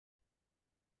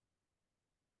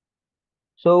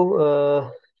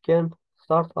So can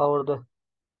start our the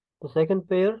second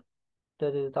pair,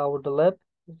 that is our the lab.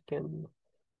 Can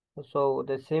so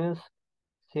the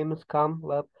Siemens CAM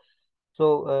lab.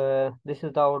 So this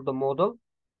is our the model.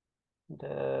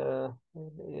 The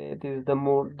it is the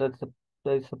more that's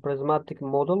a prismatic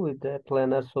model with the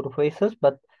planar surfaces,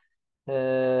 but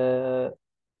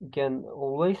you can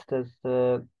always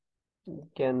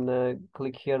can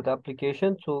click here the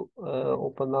application to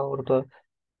open our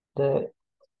the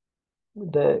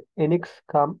the NX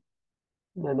CAM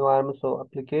environment. So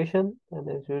application, and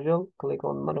as usual click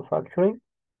on manufacturing,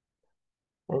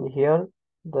 and here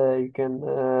you can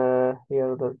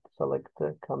here the select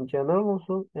the CAM general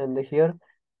also, and here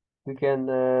you can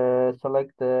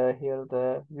select here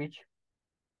the which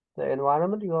the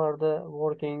environment you are the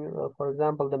working. For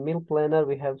example, the mill planer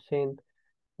we have seen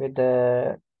with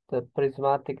the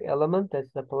prismatic element,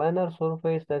 that's the planar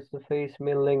surface, that's the face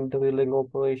milling, drilling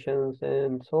operations,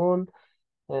 and so on.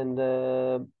 And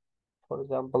for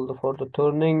example, for the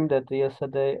turning that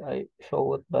yesterday I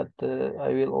showed, but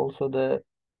I will also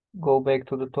go back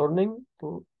to the turning.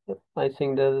 I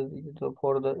think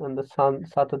for the and the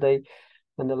Saturday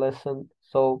and the lesson.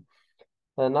 So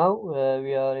now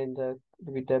we are in the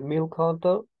with the mill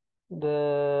counter,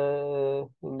 the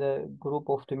in the group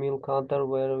of the mill counter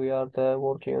where we are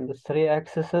working on the three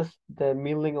axes, the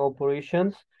milling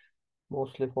operations,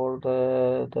 mostly for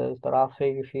the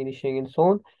roughing, finishing, and so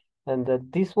on. And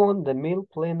this one, the mill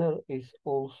planer, is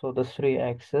also the three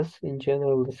axis. In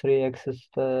general, the three axis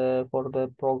for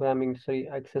the programming three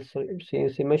axis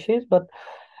CNC machines. But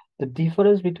the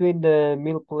difference between the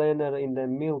mill planer and the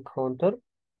mill counter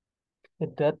is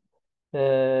that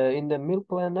in the mill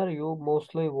planner, you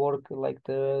mostly work like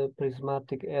the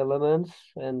prismatic elements,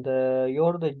 and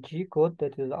your the G code,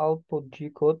 that is output G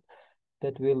code,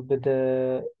 that will be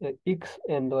the X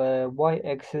and Y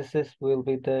axis will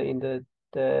be the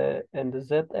and the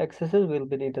Z axis will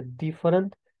be in the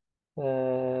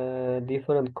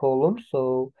different columns.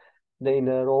 So the in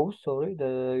a row, sorry,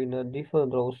 the in a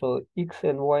different row. So X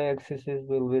and Y axis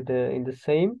will be in the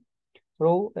same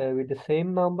row with the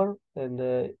same number, and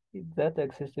that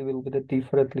axis will be the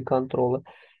differently controlled.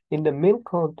 In the mill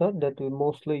counter, that will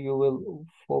mostly you will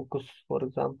focus, for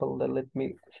example, let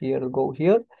me here go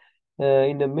here.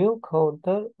 In the mill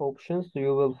counter options,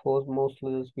 you will force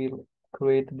mostly this will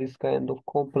create this kind of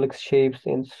complex shapes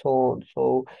and so on.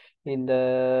 So in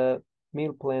the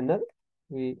mill planner,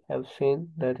 we have seen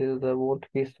that is the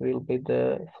workpiece will be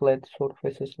the flat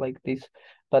surfaces like this.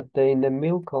 But in the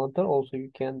mill counter also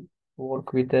you can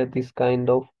work with this kind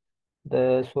of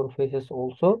the surfaces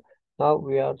also. Now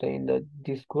we are in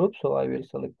this group, so I will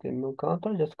select the mill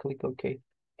counter, just click OK.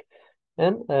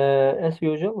 And as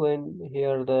usual, when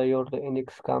here your the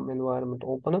NXCAM environment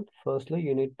open up, firstly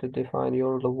you need to define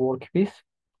your the workpiece.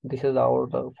 This is our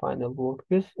the final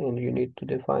workpiece, and you need to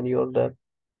define your the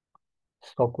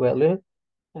stock value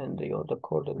and your the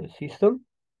coordinate system.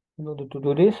 In order to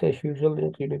do this, as usual,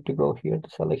 you need to go here to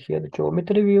select here the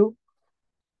geometry view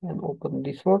and open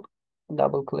this one.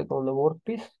 Double click on the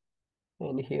workpiece,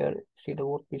 and here see the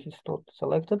workpiece is not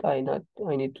selected. I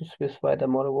need to specify the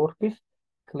more workpiece.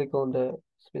 Click on the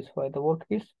specify the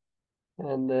workpiece,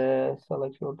 and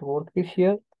select your workpiece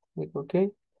here. Click OK.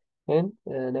 And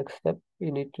next step,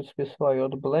 you need to specify your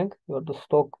blank, your the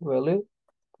stock value.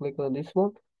 Click on this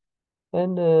one,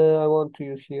 and I want to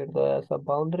use here as a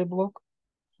boundary block.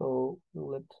 So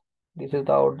this is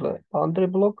our boundary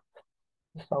block.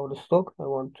 This is our stock. I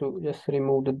want to just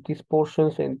remove these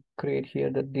portions and create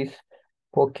here these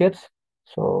pockets.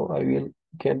 So I will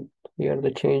can here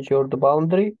change the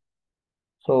boundary.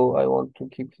 So I want to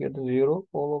keep here the 0,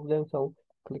 all of them. So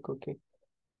click OK.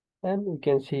 And we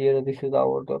can see here this is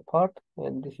our the part,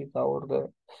 and this is our the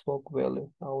stock value,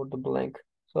 our the blank.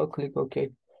 So click OK.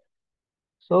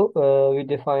 So we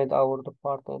defined our the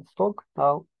part and stock.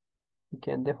 Now we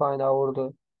can define our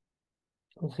the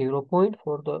 0 point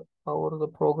for our the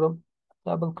program.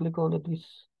 Double click on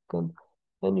this icon,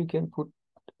 and you can put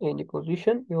any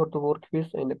position your the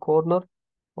workpiece in the corner,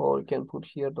 or you can put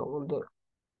here on the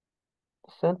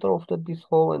center of this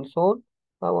hole and so on.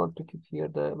 I want to keep here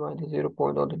my 0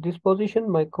 point on this position,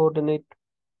 my coordinate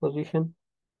position.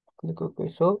 Click OK.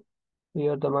 So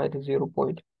here my 0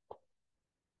 point.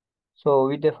 So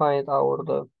we defined our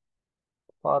the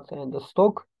path and the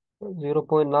stock 0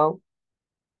 point. Now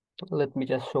let me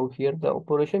just show here the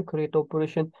operation, create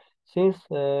operation. Since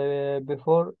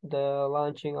before the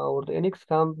launching our the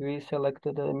NXCAM, we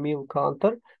selected the mill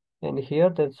counter, and here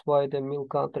that's why the mill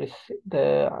counter is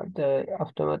the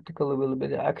automatically will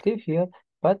be active here.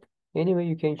 But anyway,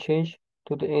 you can change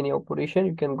to the any operation,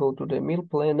 you can go to the mill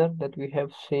planner that we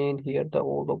have seen here, the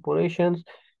old operations.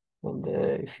 And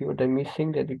if you're the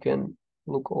missing that, you can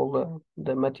look all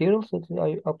the materials that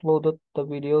I uploaded the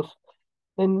videos.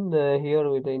 And here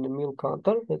within the mill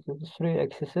counter, that is the three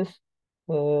axes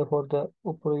for the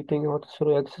operating of the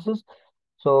three axes.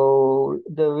 So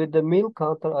with the mill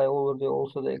counter, I already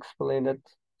also explained that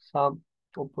some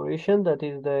operation, that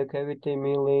is the cavity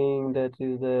milling, that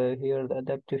is the here the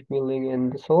adaptive milling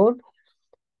and so on.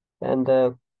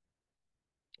 And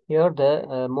here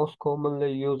the most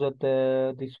commonly used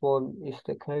this one is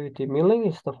the cavity milling,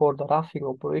 is the for the roughing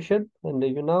operation, and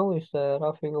you know is the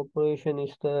roughing operation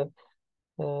is the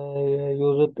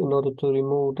use it in order to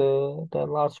remove the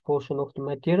large portion of the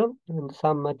material, and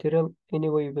some material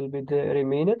anyway will be the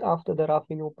remained after the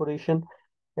roughing operation.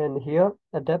 And here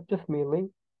adaptive milling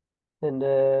and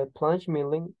plunge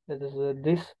milling, that is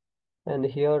this. And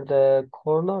here the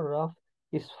corner rough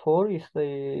is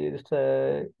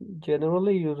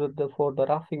generally used for the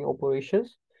roughing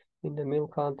operations in the mill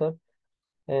counter.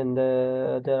 And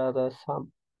there are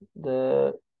some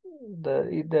the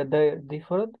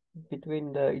different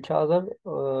between each other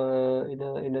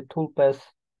in a tool pass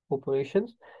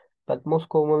operations, but most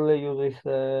commonly used is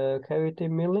cavity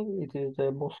milling. It is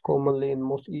the most commonly and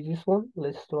most easiest one.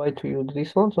 Let's try to use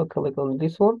this one. So click on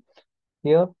this one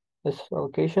here. This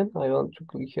allocation. I want to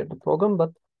click here the program,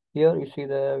 but here you see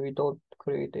that we don't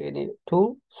create any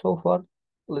tool so far.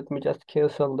 Let me just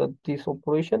cancel this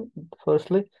operation.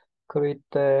 Firstly, create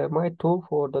my tool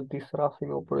for this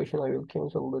roughing operation. I will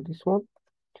cancel this one.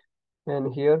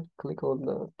 And here, click on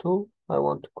the tool. I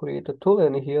want to create a tool,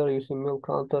 and here you see mill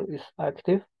counter is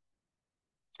active.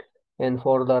 And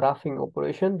for the roughing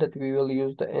operation, that we will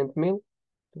use the end mill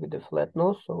with the flat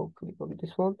nose. So click on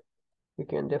this one. You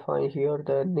can define here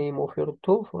the name of your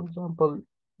tool. For example,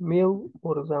 mill.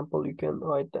 For example, you can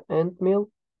write the end mill.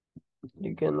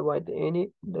 You can write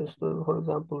any. There's for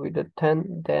example with the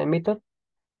 10 diameter.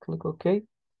 Click OK,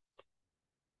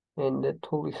 and the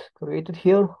tool is created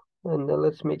here. And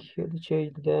let's make here the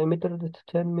change the diameter. That's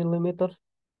 10 millimeters.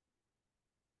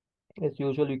 As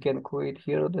usual, you can create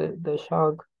here the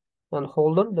shank and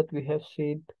holder that we have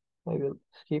seen. I will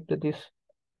skip these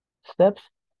steps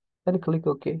and click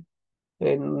OK.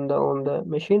 And on the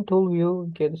machine tool view,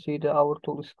 you can see that our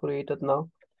tool is created now.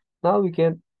 Now we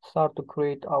can start to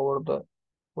create the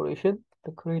operation.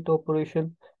 The create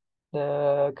operation,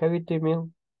 the cavity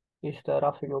mill is the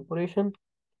roughing operation.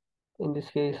 In this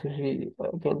case, we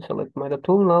can select my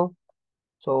tool now.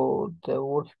 So the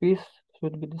workpiece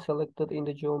should be selected in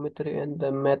the geometry, and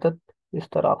the method is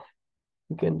the rough.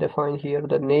 You can define here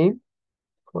the name.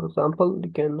 For example,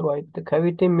 you can write the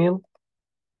cavity mill.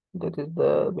 That is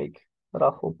the make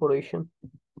rough operation.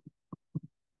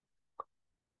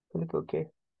 Click OK.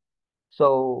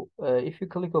 So if you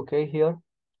click OK here,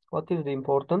 what is the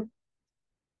important?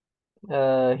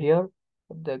 Here,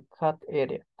 the cut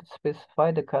area,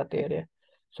 specify the cut area.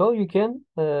 So you can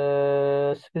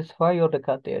specify the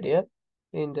cut area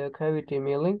in the cavity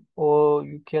milling, or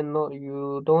you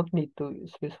don't need to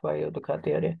specify the cut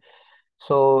area.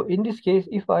 So in this case,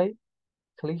 if I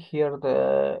click here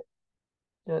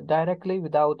directly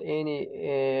without any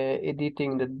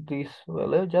editing this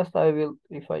value, just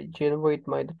if I generate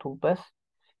my tool path,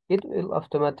 it will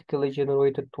automatically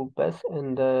generate a toolpath,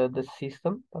 and the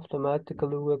system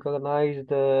automatically recognize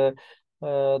the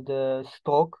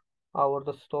stock,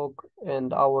 the stock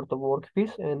and the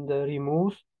workpiece, and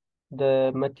removes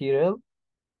the material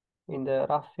in the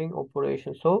roughing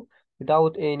operation. So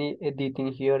without any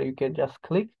editing here, you can just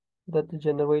click that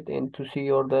generate and to see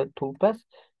the toolpath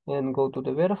and go to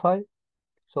the verify.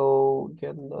 So you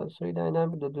can 3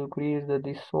 dynamic the decrease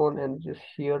this one and just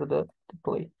here the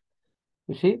play.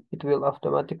 You see, it will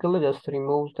automatically just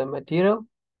remove the material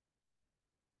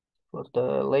for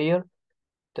the layer.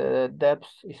 The depth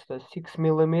is the 6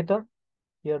 millimeter.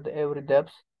 Here the every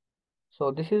depth.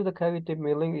 So this is the cavity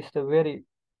milling. Is the very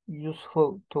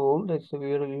useful tool. That's a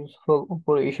very useful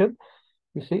operation.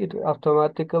 You see, it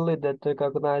automatically that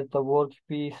recognize the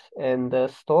workpiece and the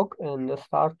stock and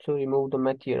start to remove the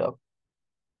material.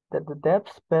 That the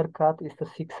depth per cut is the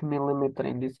 6 millimeter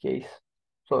in this case.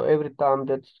 So every time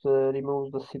that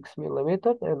removes the 6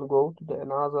 millimeter and go to the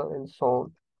another and so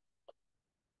on.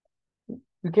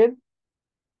 You can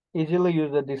easily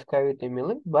use this cavity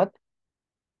milling, but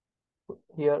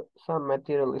here some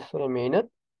material is remained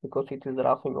because it is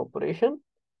roughing operation.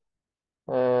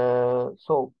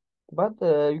 But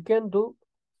you can do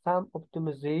some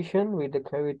optimization with the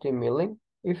cavity milling.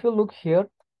 If you look here,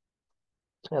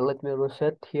 let me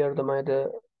reset here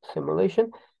the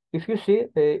simulation. If you see,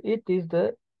 it is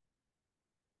the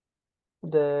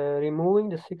the removing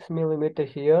the 6mm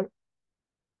here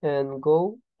and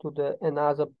go to the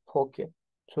another pocket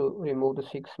to remove the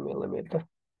 6mm,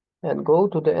 and go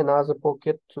to the another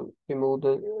pocket to remove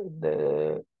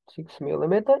the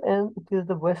 6mm, and it is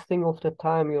the wasting of the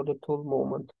time or the tool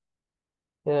moment.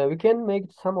 We can make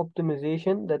some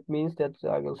optimization. That means that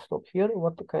I will stop here.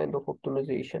 What kind of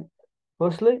optimization?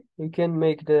 Firstly, we can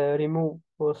make the remove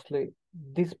firstly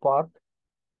this part,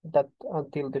 that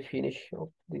until the finish of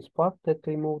this part, that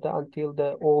remove the until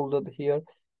the all the here,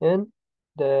 and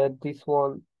the this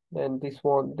one, then this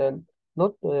one, then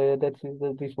not that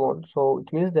is this one. So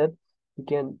it means that we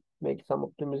can make some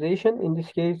optimization. In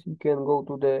this case, you can go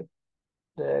to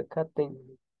the cutting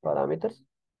parameters,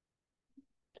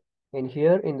 and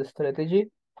here in the strategy,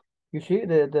 you see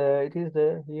the it is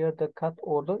the here the cut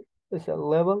order is a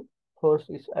level first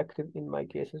is active. In my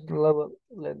case is level.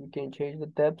 Let we can change the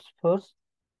depth first.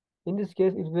 In this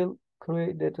case, it will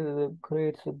create that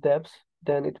creates the depth.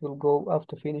 Then it will go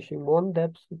after finishing one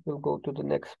depth. It will go to the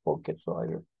next pocket. So I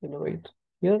will generate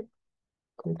here.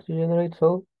 Click to generate.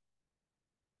 So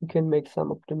you can make some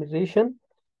optimization.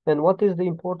 And what is the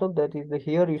important? That is the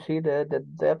here you see that the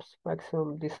depth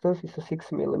maximum distance is a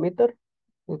 6mm.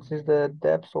 This is the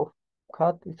depth of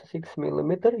cut. It's a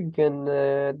 6mm. You can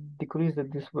decrease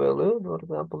this value. For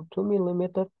example,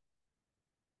 2mm,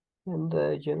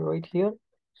 and generate here.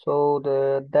 So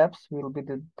the depth will be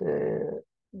the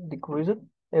decreased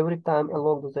every time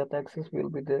along the z-axis will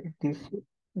be this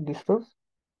distance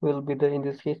will be in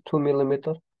this case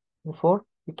 2mm. Before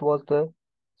it was the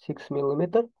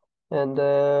 6mm, and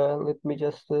let me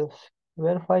just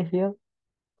verify here.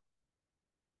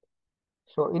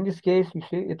 So in this case, you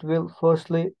see it will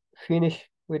firstly finish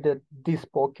with this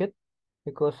pocket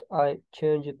because I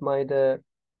changed the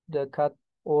cut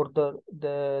order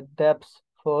the depth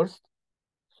first.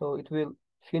 So it will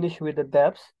finish with the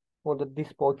depth on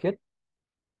this pocket.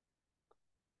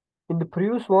 In the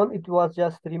previous one, it was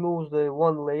just remove the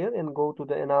one layer and go to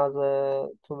the another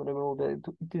to remove it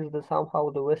is somehow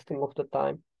the wasting of the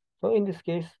time. So in this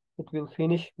case, it will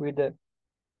finish with the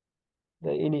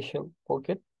initial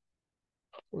pocket.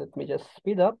 Let me just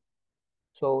speed up.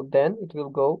 So then it will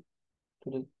go to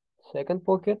the second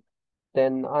pocket.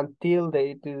 Then until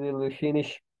it will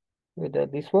finish with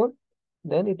this one,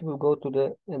 then it will go to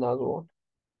the another one.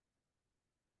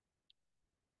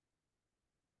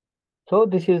 So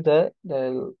this is the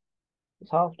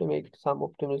how to make some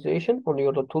optimization on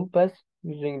your toolpath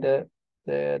using the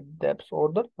depth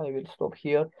order. I will stop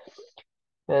here.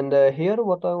 And here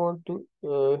what I want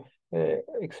to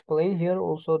explain here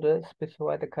also the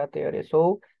specify the cut area.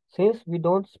 So since we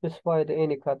don't specify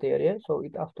any cut area, so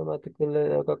it automatically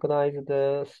recognize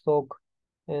the stock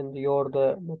and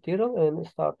the material and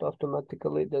start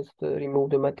automatically just remove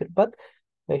the material. But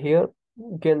here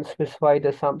you can specify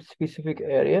some specific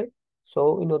area.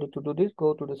 So in order to do this,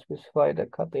 go to the specify the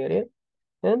cut area,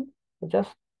 and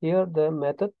just here the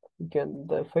method, you can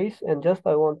the face, and just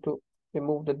I want to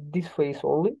remove this face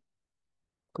only.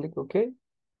 Click OK,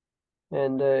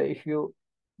 and if you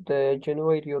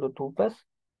generate your toolpath,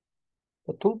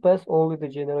 the toolpath only the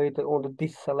generator on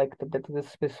this selected that is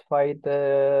specified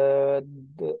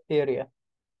the area.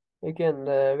 You can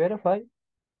verify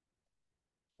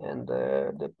and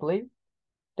the play.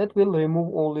 That will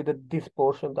remove only this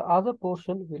portion. The other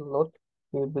portion will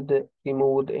be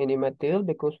removed any material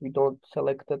because we don't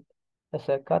select it as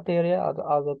a cut area or the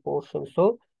other portion.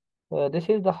 So this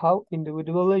is how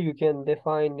individually you can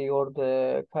define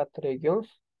the cut regions.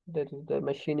 That is the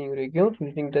machining regions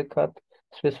using the cut,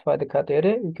 specify the cut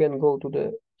area. You can go to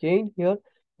the gain here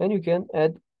and you can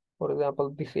add, for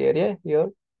example, this area here.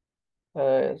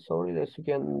 Sorry, this you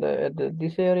can add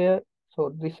this area.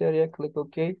 So this area, click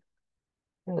OK,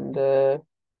 and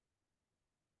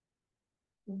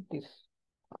this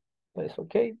is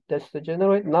OK. That's the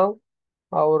generate. Now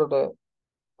our the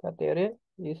cut area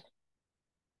is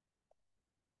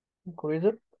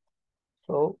increased.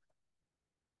 So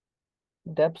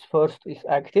depth first is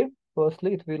active.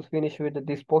 Firstly, it will finish with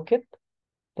this pocket.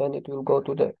 Then it will go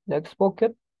to the next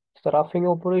pocket. It's the roughing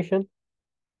operation.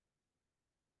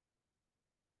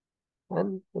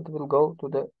 And it will go to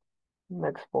the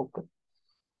next pocket.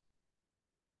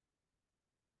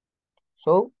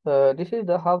 So this is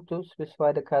how to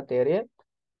specify the cut area.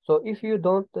 So if you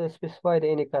don't specify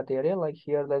any cut area, like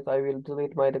here that I will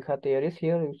delete the cut areas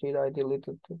here, you see that I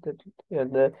deleted it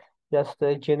and just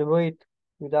generate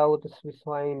without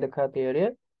specifying the cut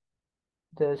area.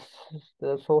 The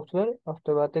software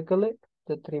automatically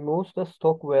that removes the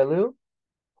stock value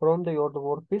from your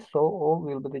workpiece, so all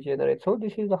will be generated. So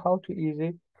this is how to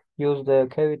easy use the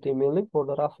cavity milling for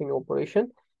the roughing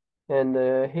operation. And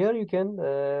here you can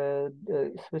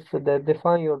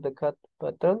define your the cut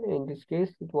pattern. In this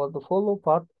case, it was the follow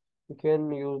part. You can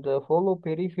use the follow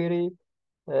periphery.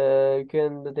 You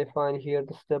can define here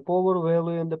the step over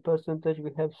value and the percentage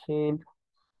we have seen.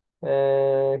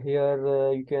 Here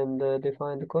you can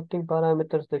define the cutting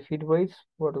parameters, the feed rates.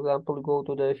 For example, go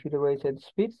to the feed rates and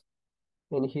speeds.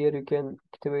 And here you can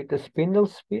activate the spindle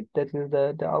speed. That is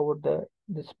the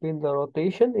spindle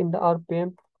rotation in the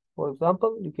RPM. For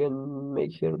example, you can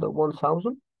make here the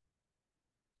 1000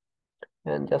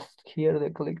 and just here they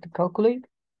click the calculate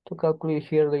to calculate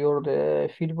here the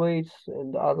feed rates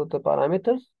and other the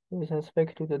parameters with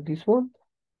respect to this one.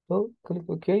 So click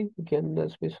OK. You can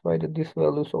specify these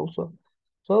values also.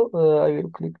 So I will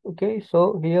click OK.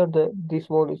 So here this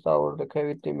one is the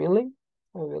cavity milling.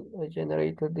 I will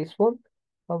generate this one.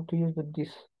 How to use this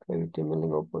cavity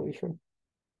milling operation.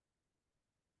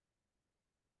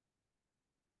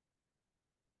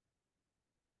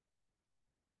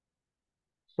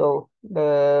 So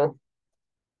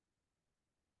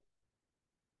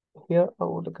here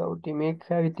our the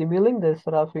cavity milling, this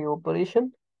roughing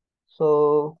operation.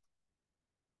 So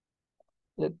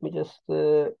let me just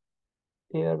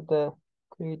here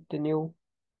create the new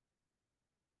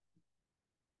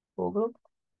program.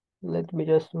 Let me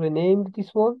just rename this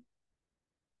one.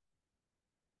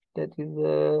 That is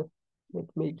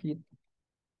let's make it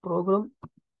program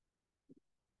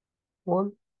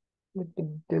one. Let me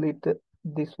delete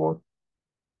this one.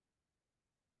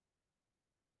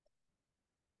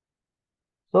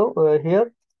 So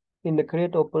here in the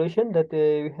create operation that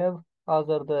we have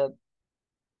other the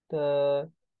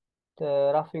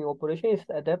the roughing operation is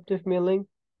adaptive milling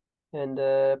and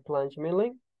plunge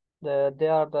milling. They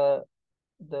are the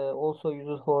also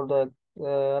used for the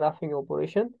roughing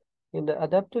operation. In the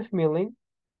adaptive milling,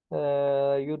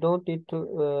 you don't need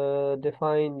to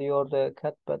define the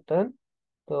cut pattern.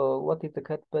 So what is the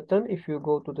cut pattern? If you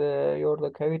go to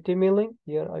the cavity milling,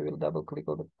 here I will double click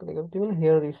on the cavity milling.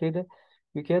 Here you see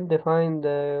you can define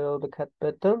the cut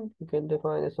pattern. You can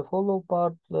define as a follow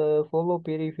part, follow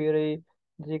periphery,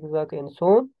 zigzag, and so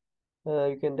on.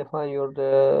 You can define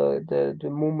the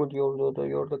movement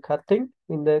the cutting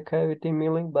in the cavity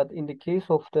milling. But in the case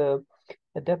of the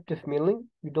adaptive milling,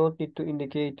 you don't need to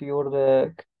indicate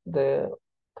the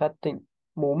cutting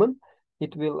movement.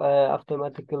 It will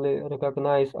automatically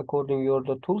recognize according your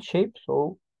the tool shape.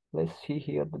 So let's see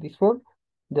here this one.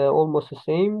 They're almost the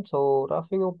same. So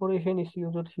roughing operation is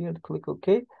used here. Click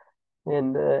OK.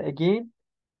 And again,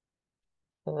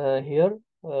 here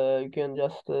you can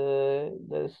just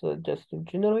there's just to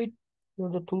generate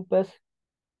the tool path.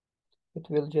 It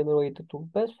will generate the tool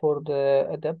path for the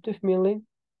adaptive milling.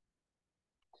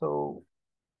 So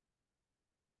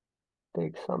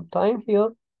take some time here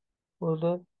for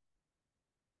the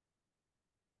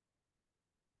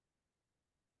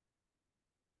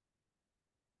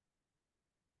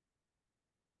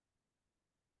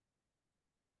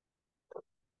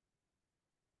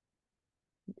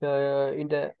in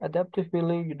the adaptive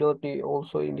milling. You don't need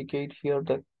also indicate here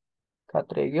the cut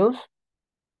regions.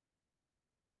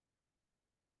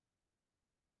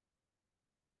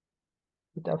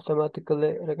 It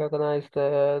automatically recognize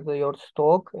your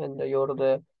stock and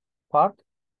the part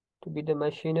to be the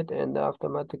machined, and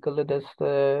automatically just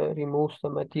removes the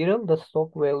material, the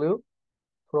stock value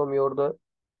from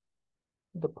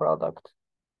the product,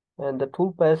 and the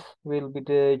tool path will be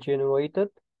generated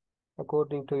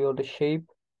according to the shape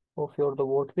of the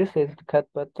workpiece. As the cut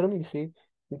pattern, you see,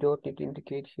 we don't need to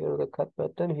indicate here the cut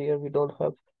pattern. Here we don't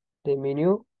have the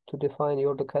menu to define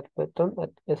the cut pattern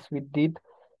as we did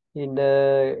in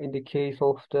the case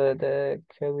of the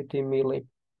cavity milling.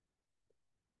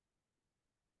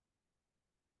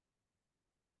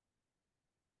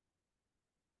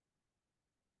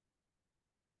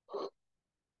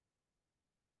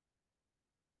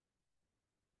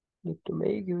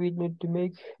 We need to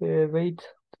make wait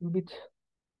a bit.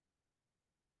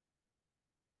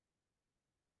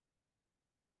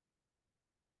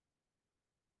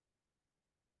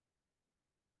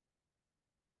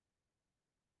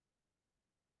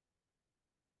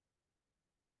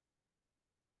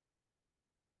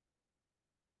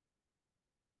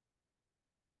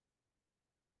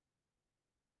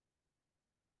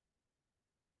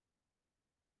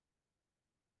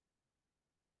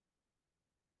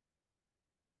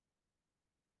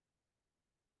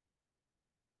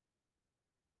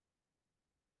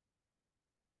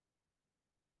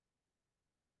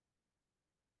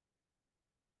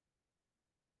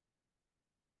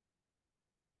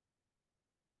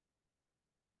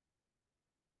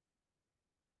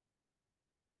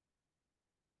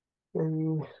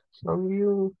 And some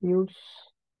views.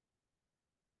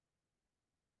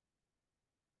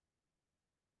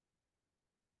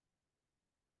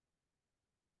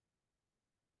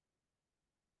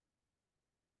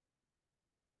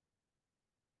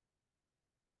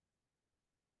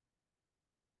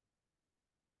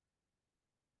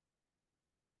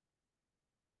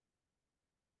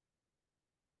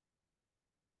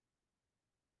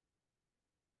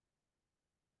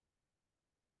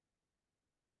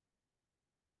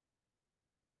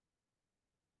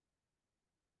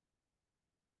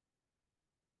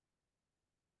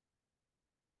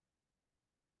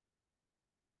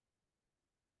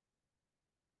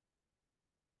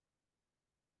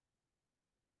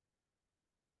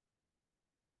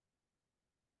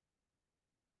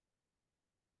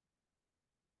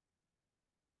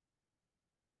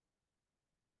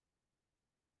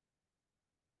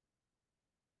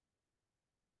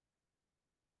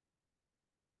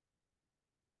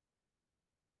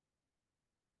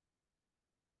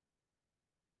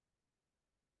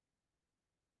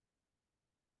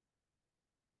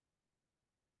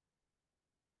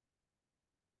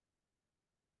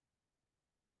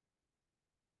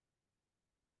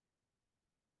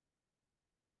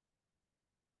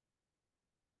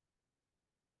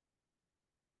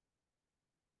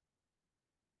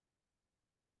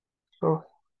 So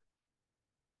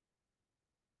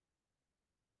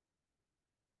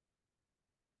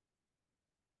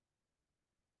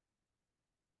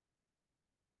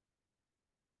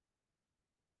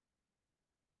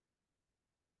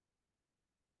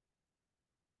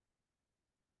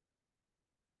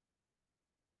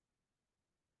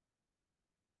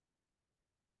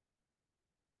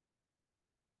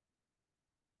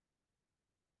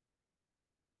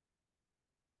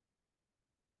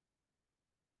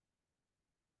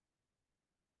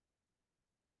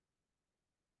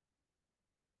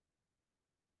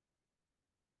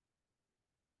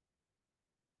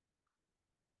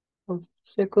 2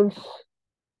 seconds.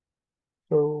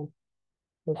 So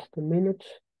just a minute.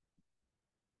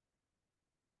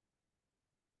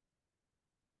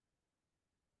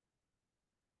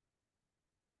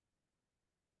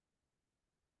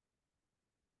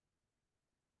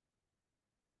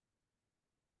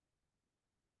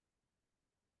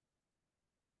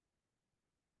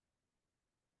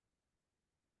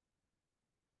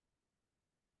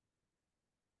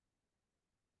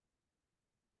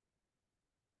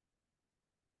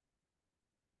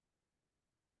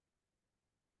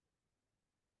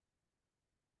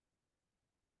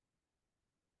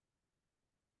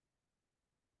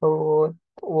 So it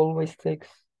always takes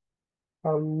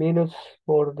some minutes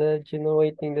for the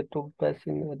generating the toolpath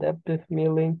in adaptive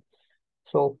milling.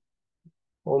 So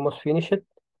almost finished.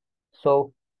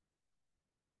 So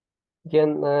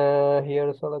again,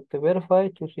 here select the verify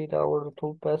to see our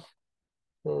toolpath.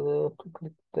 To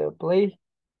click the play.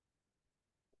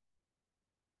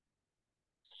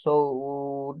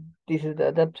 So this is the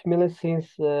adapt milling.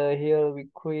 Since here we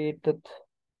created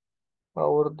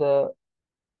our the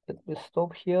let me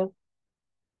stop here.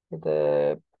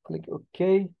 The click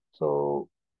OK. So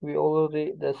we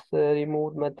already just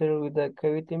removed material with the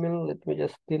cavity mill. Let me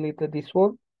just delete this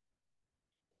one.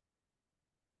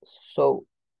 So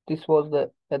this was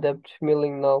the adapt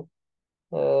milling now.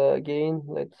 Again,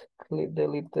 let's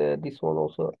delete this one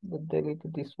also. Delete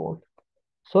this one.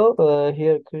 So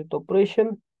here create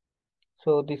operation.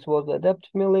 So this was the depth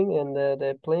milling and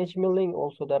the plunge milling,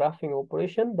 also the roughing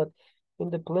operation. But in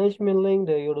the plunge milling,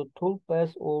 your tool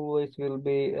path always will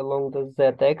be along the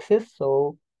z-axis,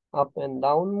 so up and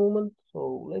down movement.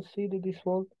 So let's see this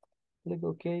one. Click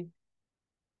OK.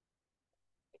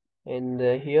 And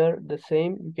here the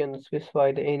same, you can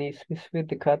specify any specific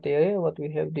the cut area, what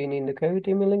we have done in the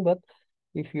cavity milling. But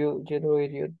if you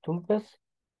generate your tool path,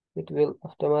 it will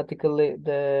automatically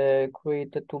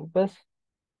create the tool path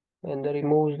and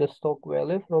removes the stock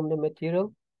value from the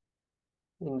material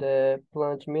in the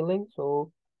plunge milling.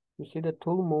 So you see the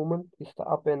tool movement is the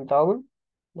up and down.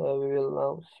 We will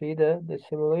now see the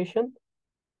simulation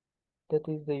that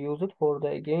is the used for the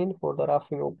again for the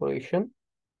roughing operation.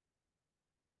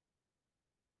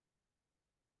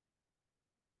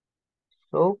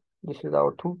 So this is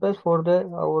our tool path for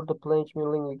the plunge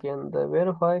milling. We can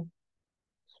verify.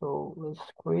 So let's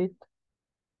create.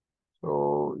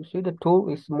 So you see the tool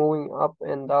is moving up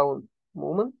and down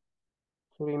movement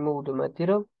to remove the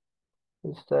material.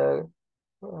 It's the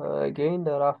again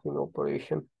the roughing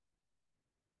operation.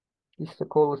 This is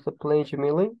called the plunge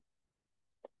milling,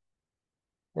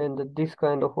 and this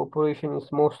kind of operation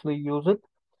is mostly used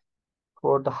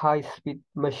for the high-speed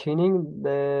machining,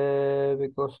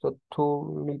 because the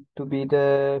tool need to be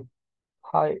the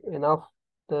high enough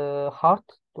the hard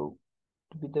to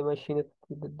be the machined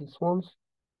with these ones.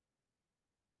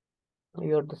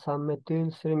 Here the some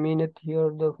materials remained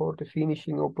here for the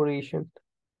finishing operation.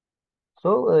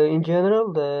 So in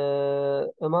general,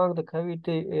 among the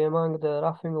cavity, among the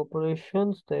roughing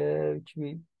operations, which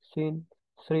we seen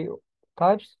three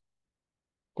types.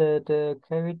 The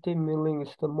cavity milling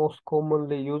is the most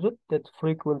commonly used, that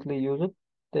frequently used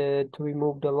to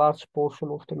remove the large portion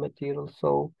of the material.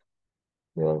 So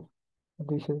yeah,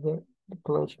 this is the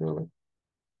plunge milling.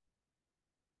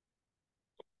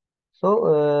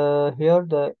 So here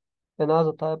the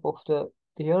another type of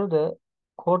here the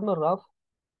corner rough.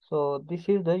 So this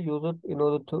is the used in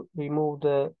order to remove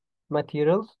the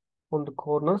materials on the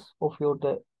corners of your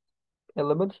the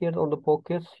element. Here on the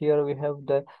pockets, here we have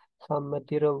the some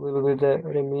material will be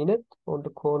remained on the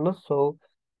corner. So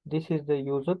this is the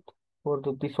used for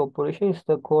this operation is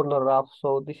the corner rough.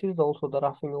 So this is also the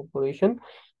roughing operation,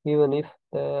 even if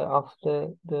after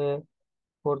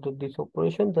for this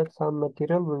operation that some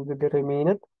material will be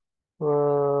remained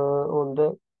on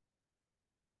the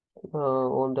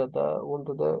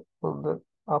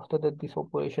after this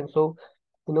operation. So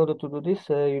in order to do this,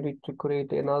 you need to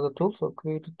create another tool. So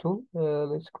create a tool.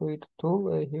 Let's create a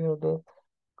tool. Here the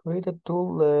create a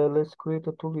tool. Let's create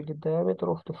a tool with the diameter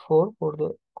of the 4 for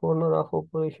the corner of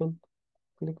operation.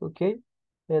 click OK,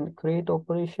 and create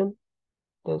operation.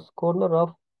 This corner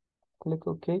rough, click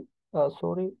OK.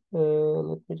 Sorry,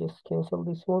 let me just cancel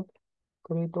this one.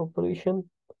 Create operation.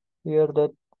 Here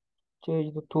that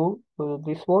change the tool to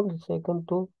this one, the second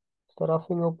tool, the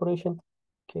roughing operation.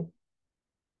 Okay.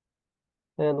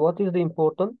 And what is the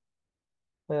important?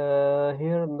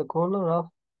 Here in the corner of,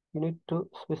 you need to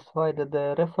specify that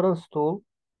the reference tool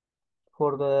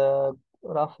for the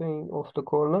roughing of the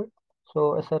corner.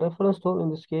 So as a reference tool, in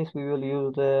this case, we will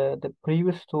use the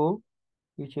previous tool,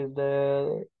 which is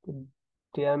the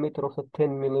diameter of the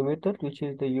 10 millimeter, which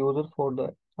is the user for the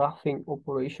roughing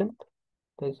operation.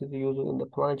 This is the user in the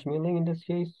plunge milling in this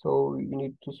case. So you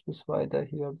need to specify that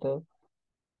here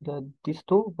this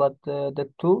tool, but the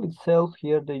tool itself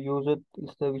here, the user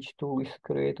is the which tool is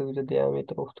created with a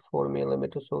diameter of 4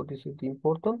 millimeters. So this is the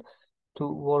important to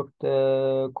work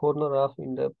the corner rough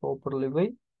in the properly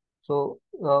way. So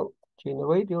now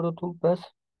generate your tool path.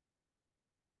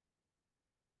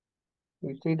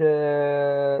 You see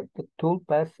the tool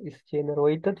path is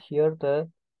generated here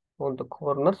on the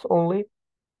corners only.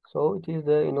 So it is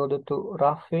in order to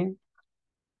roughing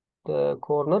the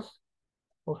corners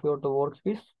of your the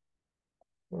workpiece,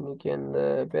 and you can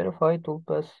verify tool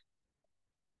path.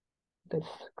 Let's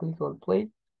click on play.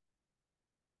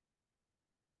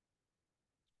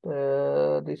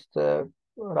 This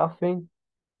roughing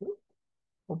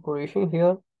operation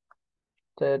here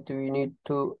that we need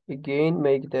to again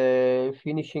make the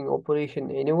finishing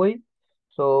operation anyway.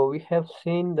 So we have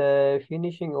seen the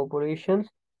finishing operations.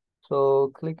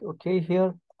 So click OK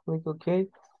here, click OK.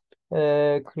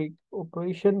 Click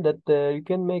operation that you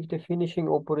can make the finishing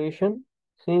operation.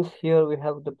 Since here we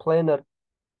have the planar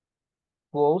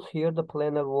walls here, the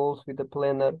planar walls with the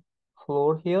planar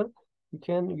floor here, you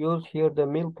can use here the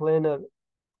mill planar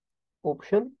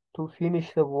option to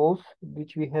finish the walls,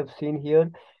 which we have seen here,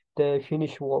 the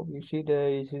finish wall. You see,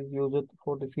 this is used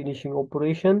for the finishing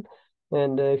operation,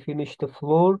 and finish the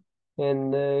floor,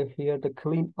 and here the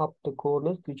clean up the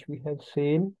corners, which we have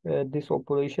seen this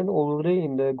operation already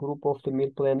in the group of the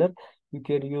mill planner. You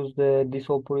can use these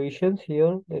operations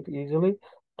here that easily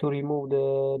to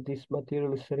remove this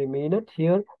material is remained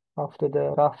here after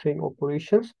the roughing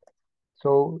operations.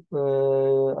 So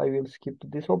I will skip to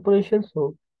this operation.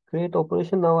 So create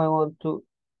operation. Now I want to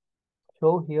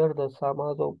show here the some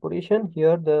other operation.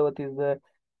 Here the what is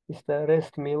the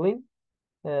rest milling.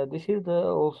 This is the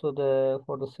also the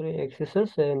for the three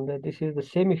axes, and this is the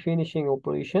semi-finishing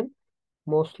operation.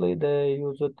 Mostly they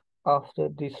use it after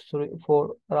this three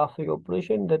for roughing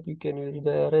operation, that you can use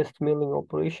the rest milling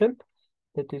operation.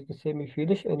 That is the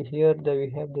semi-finish, and here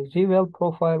we have the Z-weld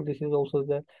profile. This is also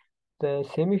the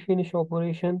semi-finish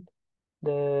operation.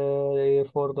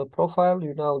 For the profile,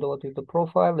 you know what is the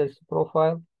profile. That's the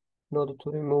profile in order to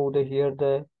remove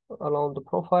the along the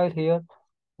profile here,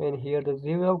 and here the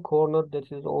zero corner,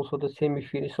 that is also the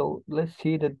semi-finish. So let's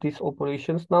see that these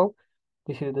operations now.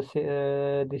 This is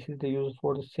the use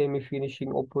for the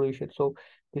semi-finishing operation. So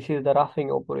this is the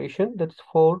roughing operation. That's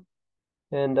four.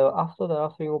 And after the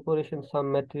roughing operation,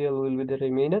 some material will be the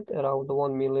remaining around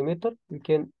 1 millimeter. We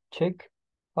can check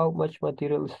how much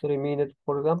material is remaining.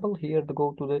 For example, here to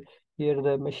go to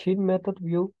the machine method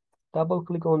view, double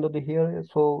click on the here.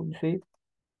 So you see,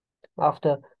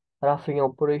 after roughing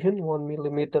operation, 1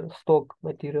 millimeter stock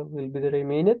material will be the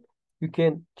remaining. You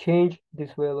can change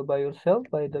this value by yourself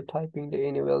by the typing the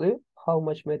any value. How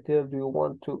much material do you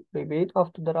want to remain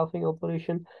after the roughing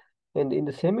operation? And in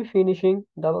the semi-finishing,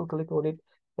 double click on it.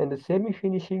 And the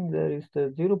semi-finishing, there is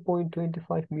the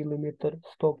 0.25 millimeter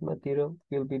stock material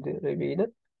will be the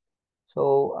remaining.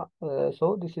 So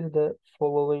this is the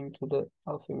following to the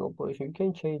roughing operation. You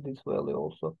can change this value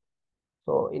also.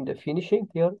 So in the finishing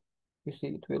here, you see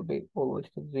it will be always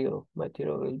the zero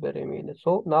material will be remaining.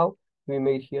 So now we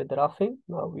made here the roughing.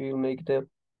 Now we will make the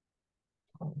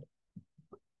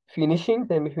finishing,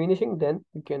 semi-finishing. Then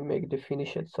we can make the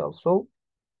finish itself. So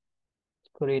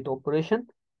create operation.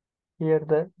 Here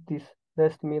this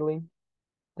rest milling,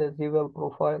 the Z-weld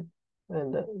profile,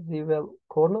 and the Z-weld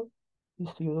corner is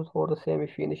used for the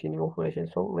semi-finishing operation.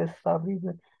 So let's start with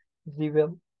the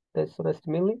Z-weld, that's rest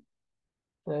milling.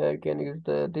 You can use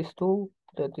this tool.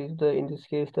 That is in this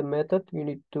case the method. You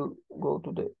need to go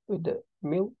to the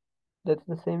mill. That's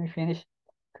the semi-finish.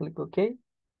 Click OK.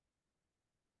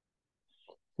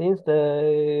 Since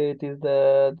it is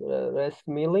the rest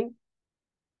milling,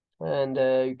 and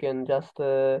you can just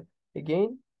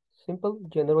again simple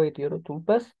generate your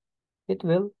toolpath. It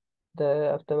will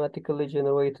automatically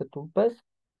generate a toolpath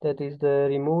that is the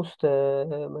removes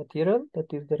the material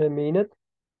that is the remaining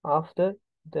after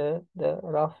the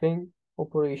roughing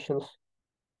operations.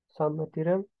 Some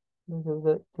material This is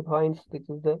the defines. This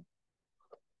is the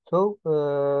so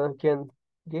can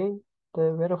again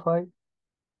the verify.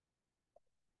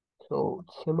 So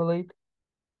simulate.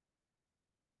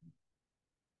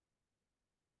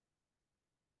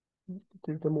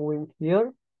 It is the moving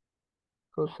here.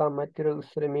 So some materials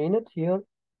remained here.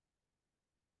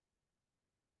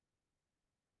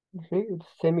 You see, it's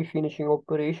semi-finishing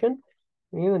operation.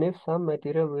 Even if some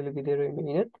material will be there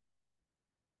remained.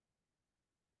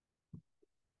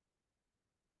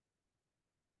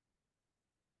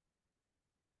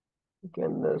 You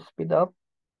can speed up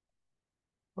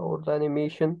or the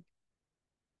animation.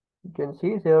 You can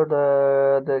see there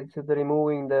this is the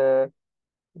removing the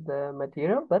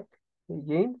material, but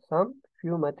again some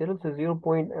few materials 0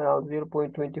 point around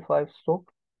 0.25 stock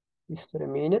is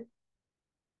remained.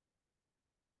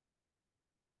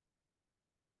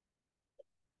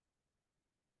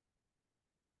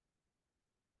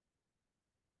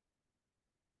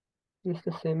 This is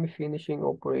the semi-finishing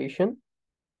operation.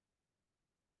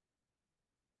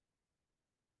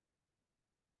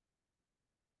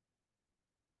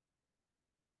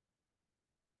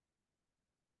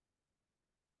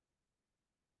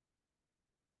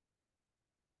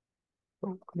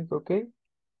 So click OK,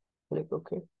 click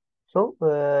OK. So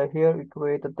here we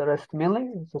created the rest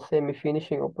milling. It's a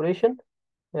semi-finishing operation.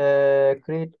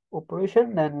 Create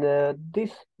operation, and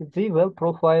this the well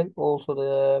profile also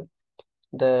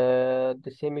the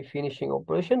semi-finishing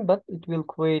operation, but it will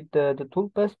create the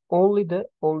toolpath only the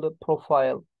on the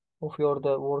profile of your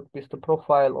the workpiece, the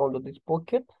profile on this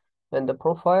pocket, and the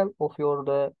profile of your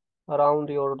the around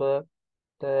your the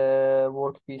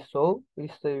workpiece. So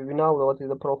is the we now know what is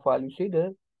the profile. You see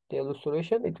the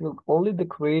illustration. It will only the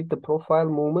create the profile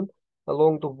movement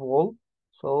along the wall.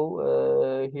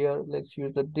 So here let's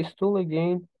use this tool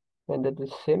again, and that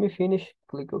is semi-finish.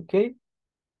 Click OK,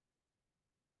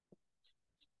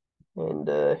 and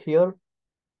here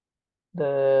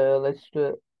the let's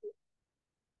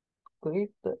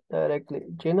create directly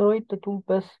generate the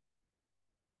toolpath.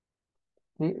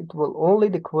 It will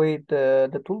only create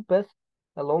the toolpath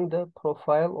along the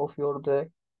profile of your the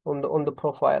on the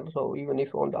profile. So even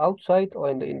if on the outside or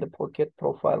in the pocket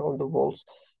profile on the walls,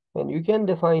 and you can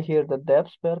define here the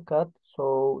depth per cut.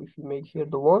 So if you make here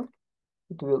the one,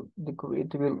 it will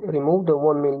remove the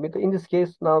 1 millimeter. In this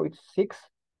case now it's 6,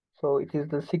 so it is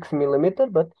the 6 millimeter.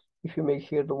 But if you make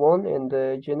here the one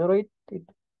and generate it,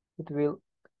 it will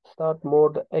start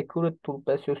more the accurate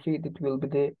toolpath. You see it will be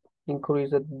the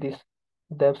increase at this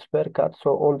depth per cut,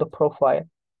 so on the profile.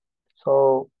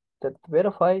 So that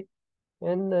verify,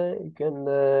 and you can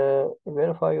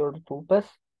verify your toolpath.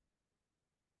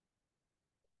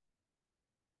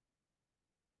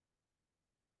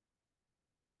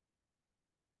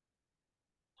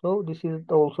 So this is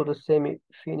also the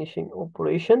semi-finishing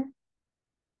operation.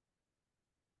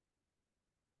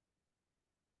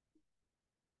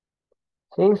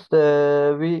 Since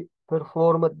we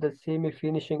performed the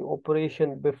semi-finishing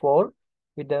operation before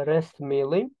with the rest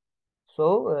milling,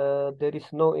 so there is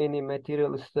no any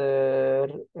materials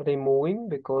removing,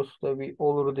 because we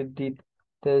already did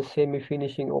the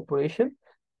semi-finishing operation.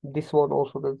 This one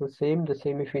also does the same, the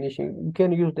semi-finishing. You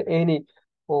can use any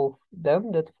of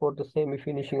them that for the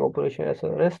semi-finishing operation as a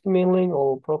rest milling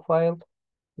or profile,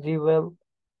 Z-well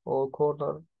or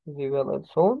corner Z-well and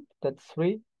so on. That's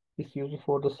three is used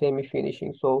for the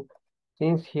semi-finishing. So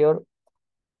since here,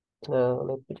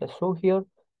 let me just show here,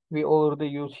 we already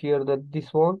use here that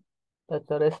this one, that's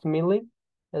a rest milling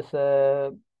as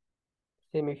a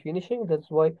semi-finishing. That's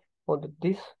why on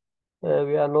this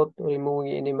we are not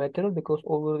removing any material, because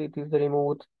already it is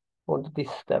removed on this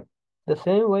step. The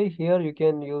same way here you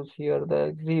can use here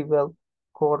the Z-well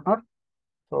corner.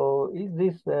 So is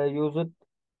this used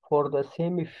for the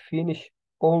semi-finish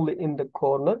only in the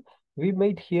corner? We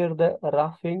made here the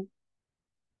roughing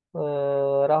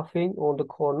on the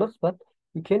corners, but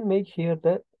you can make here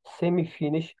the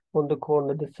semi-finish on the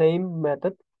corner, the same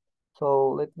method.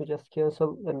 So let me just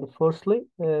cancel, and firstly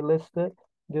let's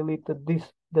delete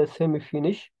the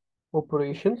semi-finish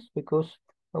operations, because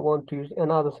I want to use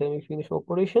another semi-finish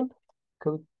operation.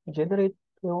 Could generate,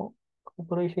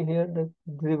 operation here, the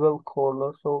dribble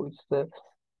corner. So it's the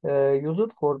use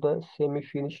it for the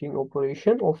semi-finishing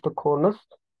operation of the corners.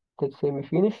 Take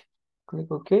semi-finish,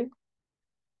 click OK.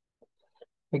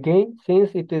 Again,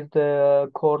 since it is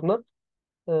the corner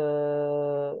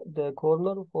for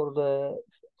the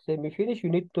semi-finish, you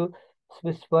need to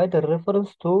specify the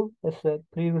reference tool as a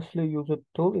previously used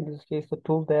tool. In this case, the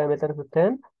tool diameter is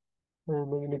 10.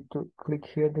 And you need to click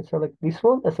here to select this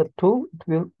one as a tool. It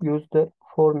will use the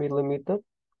 4 millimeter.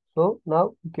 So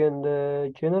now you can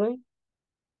generate.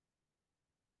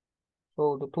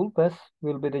 So the toolpath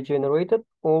will be generated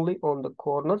only on the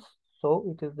corners. So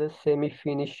it is the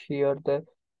semi-finish here,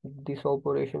 this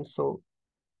operation. So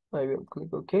I will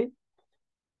click OK.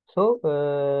 So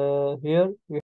here we